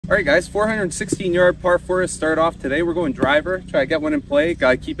All right, guys, 416-yard par 4 to start off today. We're going driver, try to get one in play.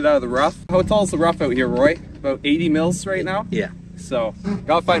 Gotta keep it out of the rough. How tall is the rough out here, Roy? About 80 mils right now? Yeah. So,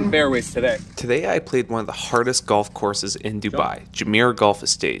 gotta find fairways today. Today I played one of the hardest golf courses in Dubai, Jumeirah Golf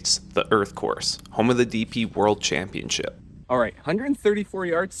Estates, the Earth Course, home of the DP World Championship. All right, 134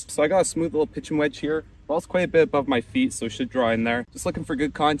 yards. So I got a smooth little pitching wedge here. Ball's quite a bit above my feet, so it should draw in there. Just looking for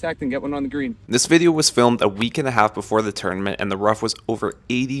good contact and get one on the green. This video was filmed a week and a half before the tournament, and the rough was over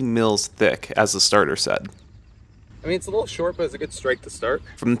 80 mils thick, as the starter said. I mean, it's a little short, but it's a good strike to start.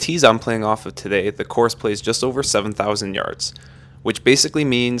 From the tees I'm playing off of today, the course plays just over 7,000 yards, which basically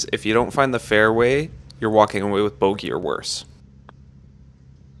means if you don't find the fairway, you're walking away with bogey or worse.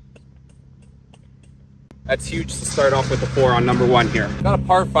 That's huge to start off with a 4 on number 1 here. Got a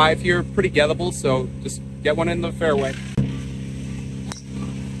par 5 here, pretty gettable, so just get one in the fairway.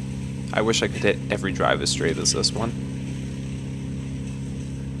 I wish I could hit every drive as straight as this one.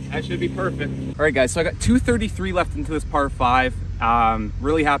 That should be perfect. All right, guys, so I got 233 left into this par 5.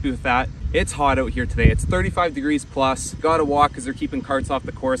 Really happy with that. It's hot out here today. It's 35 degrees plus. Gotta walk because they're keeping carts off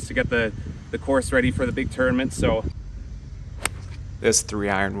the course to get the course ready for the big tournament, so. This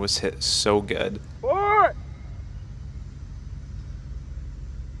 3-iron was hit so good. 4!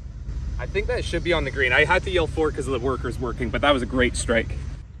 I think that should be on the green. I had to yell 4 because of the workers working, but that was a great strike.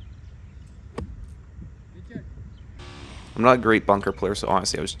 I'm not a great bunker player, so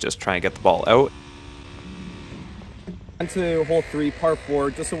honestly I was just trying to get the ball out. On to hole 3, par 4,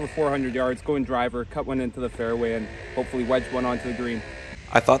 just over 400 yards, going driver, cut one into the fairway, and hopefully wedge one onto the green.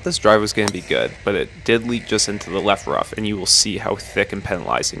 I thought this drive was going to be good, but it did leak just into the left rough, and you will see how thick and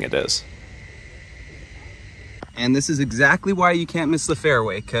penalizing it is. And this is exactly why you can't miss the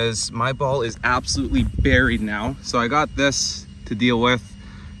fairway, because my ball is absolutely buried now. So I got this to deal with.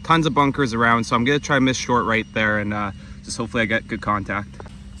 Tons of bunkers around, so I'm going to try to miss short right there, and just hopefully I get good contact.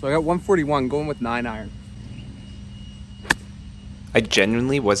 So I got 141 going with 9-iron. I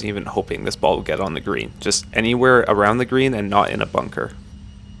genuinely wasn't even hoping this ball would get on the green. Just anywhere around the green and not in a bunker.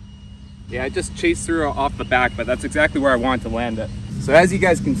 Yeah, I just chased through off the back, but that's exactly where I wanted to land it. So as you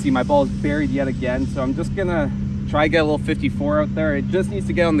guys can see, my ball is buried yet again, so I'm just gonna try to get a little 54 out there. It just needs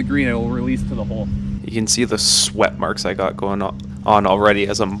to get on the green, it will release to the hole. You can see the sweat marks I got going on already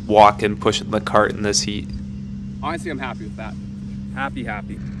as I'm walking, pushing the cart in this heat. Honestly, I'm happy with that. Happy.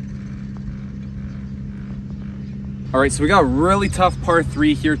 All right, so we got a really tough par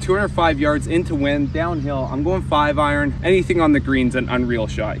 3 here, 205 yards into wind, downhill. I'm going 5-iron. Anything on the green's an unreal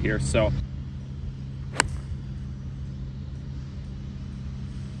shot here, so.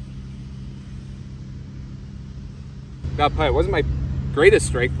 Got putt. It wasn't my greatest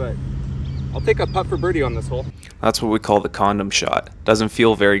strike, but I'll take a putt for birdie on this hole. That's what we call the condom shot. Doesn't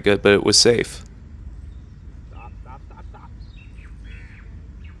feel very good, but it was safe. Stop.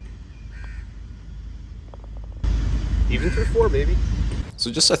 Even through 4, baby. So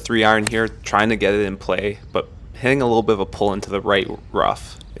just a 3-iron here, trying to get it in play, but hitting a little bit of a pull into the right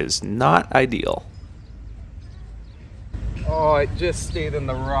rough is not ideal. Oh, it just stayed in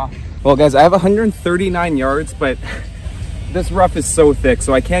the rough. Well, guys, I have 139 yards, but this rough is so thick,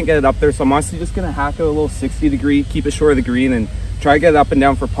 so I can't get it up there. So I'm honestly just gonna hack it a little 60 degree, keep it short of the green, and try to get it up and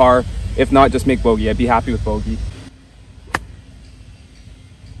down for par. If not, just make bogey. I'd be happy with bogey.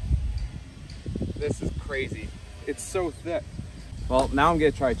 This is crazy. It's so thick. Well, now I'm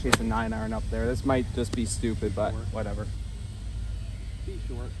gonna try to chase a 9-iron up there. This might just be stupid, but whatever. Be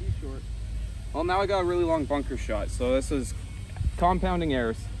short. Well, now I got a really long bunker shot, so this is compounding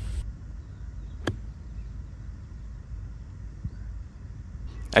errors.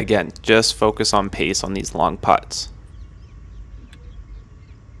 Again, just focus on pace on these long putts.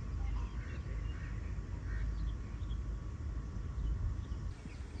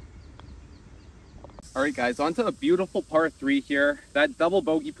 All right, guys, on to a beautiful par 3 here. That double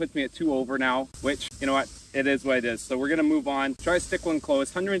bogey puts me at 2 over now, which, you know what, it is what it is. So we're gonna move on, try to stick one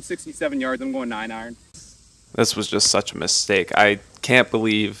close. 167 yards, I'm going 9-iron. This was just such a mistake. I can't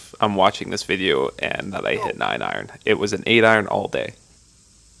believe I'm watching this video and that I hit 9-iron. It was an 8-iron all day.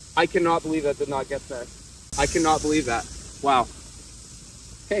 I cannot believe that did not get there. I cannot believe that. Wow.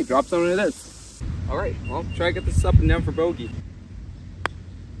 Okay, drop zone it is. All right, well, try to get this up and down for bogey.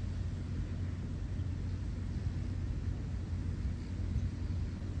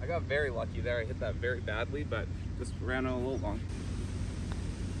 I got very lucky there. I hit that very badly, but just ran out a little long.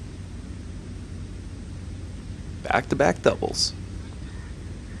 Back-to-back doubles.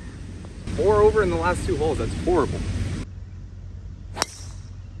 4 over in the last 2 holes. That's horrible.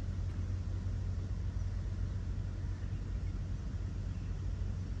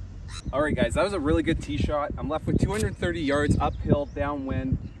 All right, guys, that was a really good tee shot. I'm left with 230 yards uphill,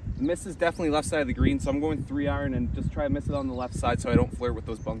 downwind. Miss is definitely left side of the green, so I'm going 3-iron and just try to miss it on the left side so I don't flirt with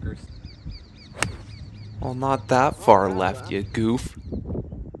those bunkers. Well, not that far left, you goof.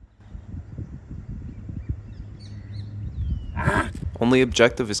 Only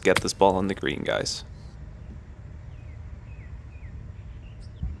objective is get this ball on the green, guys.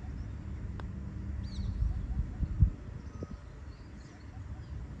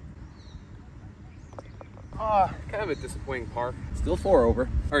 Kind of a disappointing par. Still 4 over.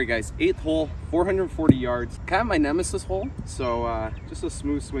 Alright guys, 8th hole, 440 yards. Kind of my nemesis hole, so just a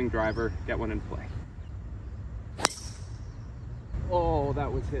smooth swing driver, get one in play. Oh,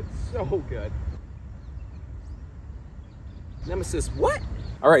 that was hit so good. Nemesis, what?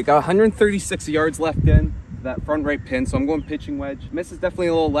 Alright, got 136 yards left in that front right pin, so I'm going pitching wedge. Miss is definitely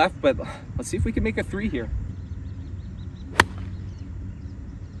a little left, but let's see if we can make a 3 here.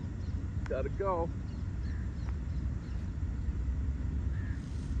 Gotta go.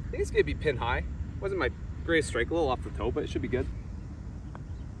 I think it's gonna be pin high. Wasn't my greatest strike, a little off the toe, but it should be good.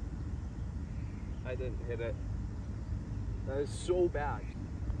 I didn't hit it. That is so bad.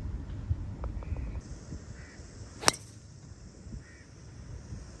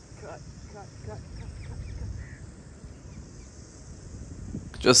 Cut.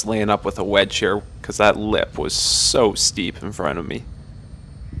 Just laying up with a wedge here because that lip was so steep in front of me.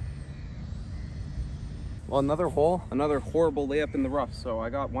 Well, another hole, another horrible layup in the rough. So I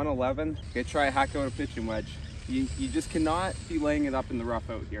got 111. Gonna try a hack out a pitching wedge. You just cannot be laying it up in the rough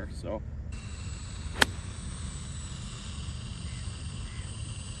out here. So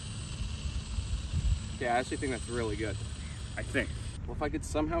yeah, I actually think that's really good. I think. Well, if I could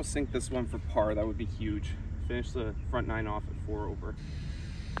somehow sink this one for par, that would be huge. Finish the front 9 off at 4 over.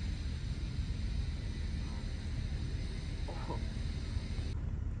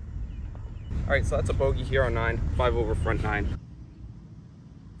 All right, so that's a bogey here on 9, 5 over front 9.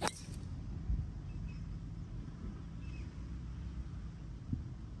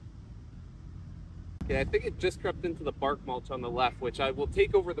 Okay, I think it just crept into the bark mulch on the left, which I will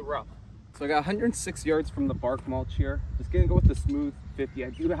take over the rough. So I got 106 yards from the bark mulch here. Just gonna go with the smooth 50. I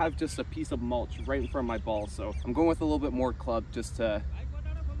do have just a piece of mulch right in front of my ball, so I'm going with a little bit more club just to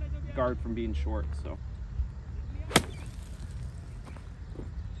guard from being short. So.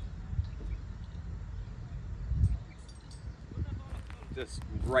 Just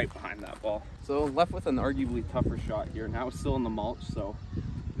right behind that ball. So left with an arguably tougher shot here. Now it's still in the mulch, so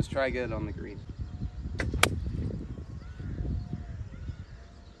just try to get it on the green.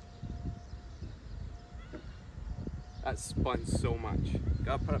 That spun so much.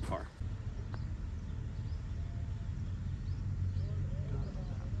 Gotta put it par.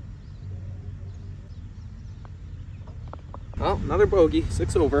 Well, another bogey,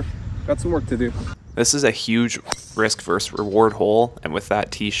 6 over. Got some work to do. This is a huge risk versus reward hole, and with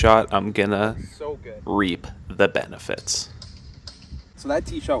that tee shot, I'm gonna reap the benefits. So that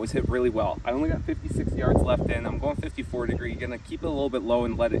tee shot was hit really well. I only got 56 yards left in. I'm going 54 degree. Gonna keep it a little bit low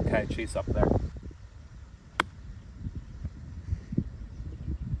and let it kind of chase up there.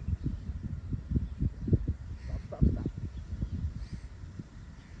 Stop.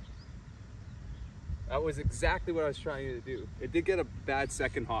 That was exactly what I was trying to do. It did get a bad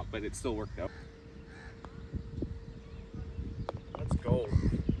second hop, but it still worked out. Let's go.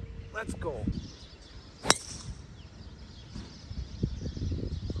 Let's go.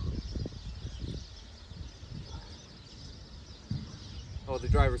 Oh, the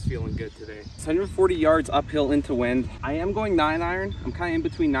driver's feeling good today. It's 140 yards uphill into wind. I am going 9-iron. I'm kind of in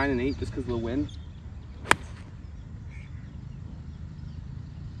between 9 and 8 just because of the wind.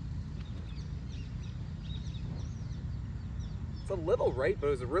 It's a little right, but it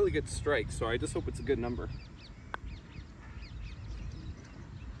was a really good strike, so I just hope it's a good number.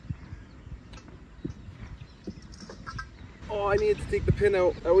 Oh, I needed to take the pin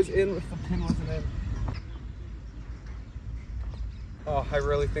out. I was in if the pin wasn't in. Oh, I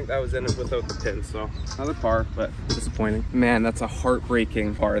really think that was in it without the pin, so another par, but disappointing. Man, that's a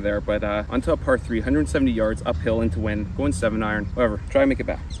heartbreaking par there, but onto a par 3, 170 yards uphill into wind, going 7-iron, whatever, try and make it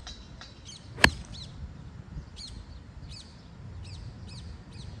back.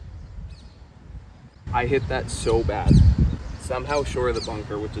 I hit that so bad. Somehow short of the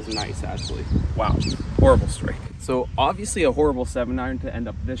bunker, which is nice actually. Wow, horrible strike. So obviously a horrible 7-iron to end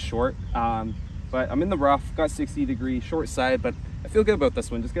up this short, but I'm in the rough, got 60 degree, short side, but I feel good about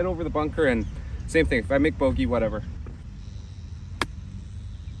this one. Just get over the bunker and same thing, if I make bogey, whatever.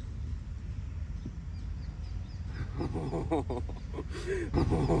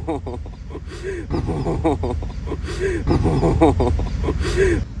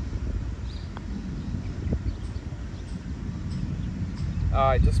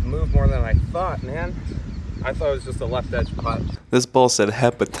 I just moved more than I thought, man. I thought it was just a left edge putt. This ball said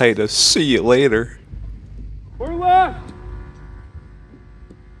hepatitis. See you later. We're left!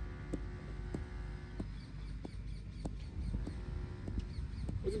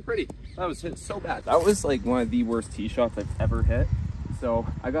 Wasn't pretty. That was hit so bad. That was like one of the worst tee shots I've ever hit. So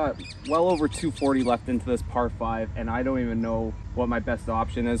I got well over 240 left into this par 5, and I don't even know what my best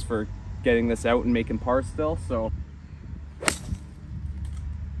option is for getting this out and making par still. So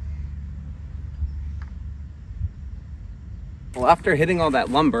well, after hitting all that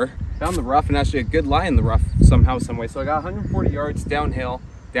lumber, found the rough and actually a good lie in the rough somehow, some way. So I got 140 yards downhill,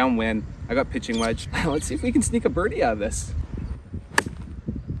 downwind. I got pitching wedge. Let's see if we can sneak a birdie out of this.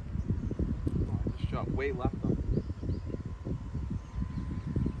 Oh, shot way left on me.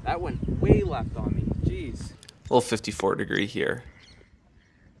 That went way left on me. Jeez. Little 54 degree here.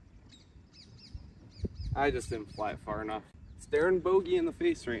 I just didn't fly it far enough. Staring bogey in the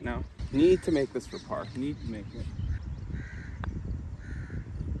face right now. Need to make this for par. Need to make it.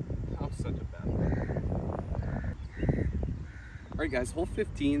 Such a bad one. Alright guys, hole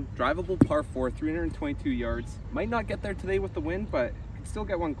 15, drivable par 4, 322 yards. Might not get there today with the wind, but can still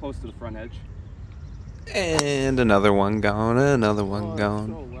get one close to the front edge. And another one gone, another one gone.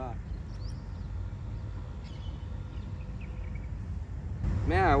 So left.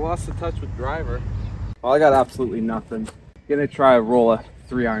 Man, I lost the touch with driver. Well, I got absolutely nothing. Gonna try a roll a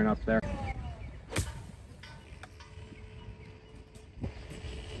 3-iron up there.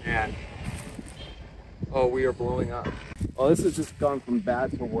 Man. Oh, we are blowing up. Well, this has just gone from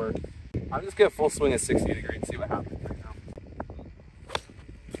bad to worse. I'm just gonna full swing at 60 degree and see what happens right now.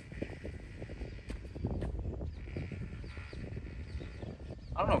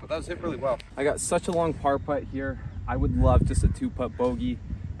 I don't know, but that was hit really well. I got such a long par putt here. I would love just a 2-putt bogey,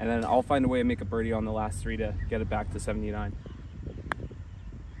 and then I'll find a way to make a birdie on the last 3 to get it back to 79.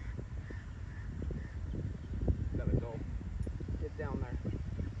 Gotta go. Get down there.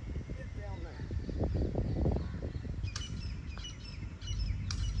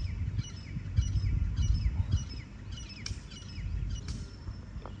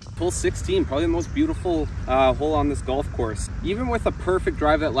 Hole 16, probably the most beautiful hole on this golf course. Even with a perfect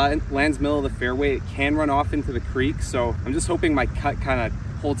drive that lands middle of the fairway, it can run off into the creek. So I'm just hoping my cut kind of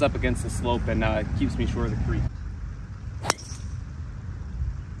holds up against the slope and keeps me short of the creek.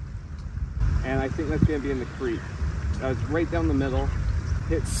 And I think that's gonna be in the creek. That was right down the middle.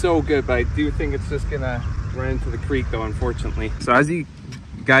 Hit so good, but I do think it's just gonna run into the creek though, unfortunately. So as you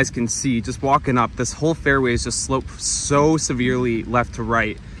guys can see, just walking up, this whole fairway is just sloped so severely left to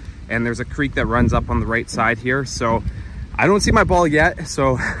right. And there's a creek that runs up on the right side here. So I don't see my ball yet,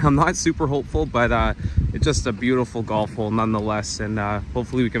 so I'm not super hopeful, but it's just a beautiful golf hole nonetheless. And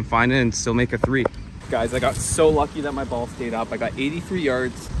hopefully we can find it and still make a 3. Guys, I got so lucky that my ball stayed up. I got 83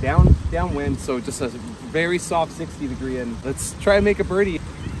 yards downwind, so just a very soft 60 degree, and let's try and make a birdie.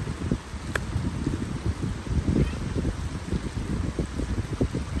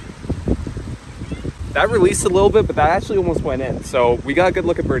 That released a little bit, but that actually almost went in. So we got a good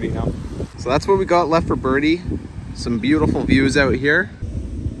look at birdie now. So that's what we got left for birdie. Some beautiful views out here.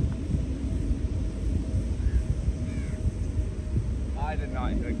 I did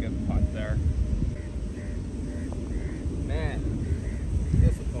not hit a good putt there. Man,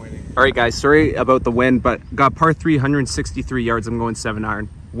 disappointing. All right, guys, sorry about the wind, but got par 3, 163 yards. I'm going 7-iron,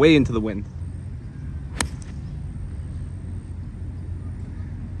 way into the wind.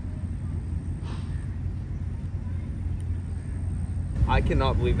 I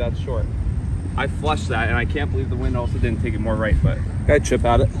cannot believe that's short. I flushed that, and I can't believe the wind also didn't take it more right, but got a chip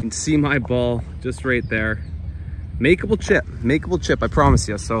at it. You can see my ball just right there. Makeable chip, I promise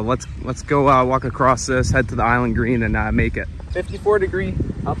you. So let's go walk across this, head to the island green, and make it. 54 degree,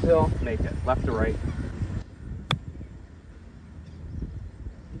 uphill, make it, left to right.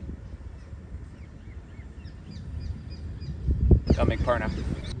 Gotta make par now.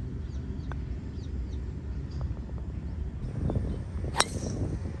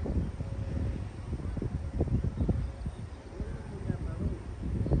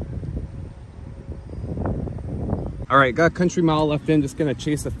 All right, got country mile left in, just gonna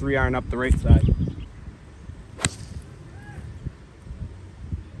chase a 3-iron up the right side.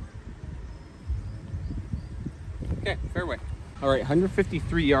 Okay, fairway. All right,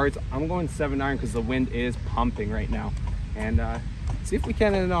 153 yards. I'm going 7-iron because the wind is pumping right now. And see if we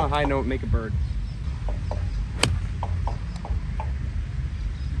can end on a high note, make a bird.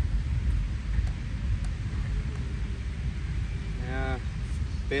 Yeah,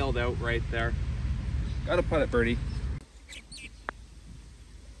 bailed out right there. Got to putt it, birdie.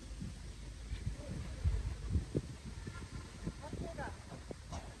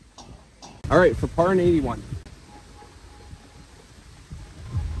 All right, for par and 81.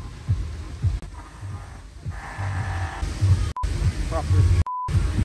 Proper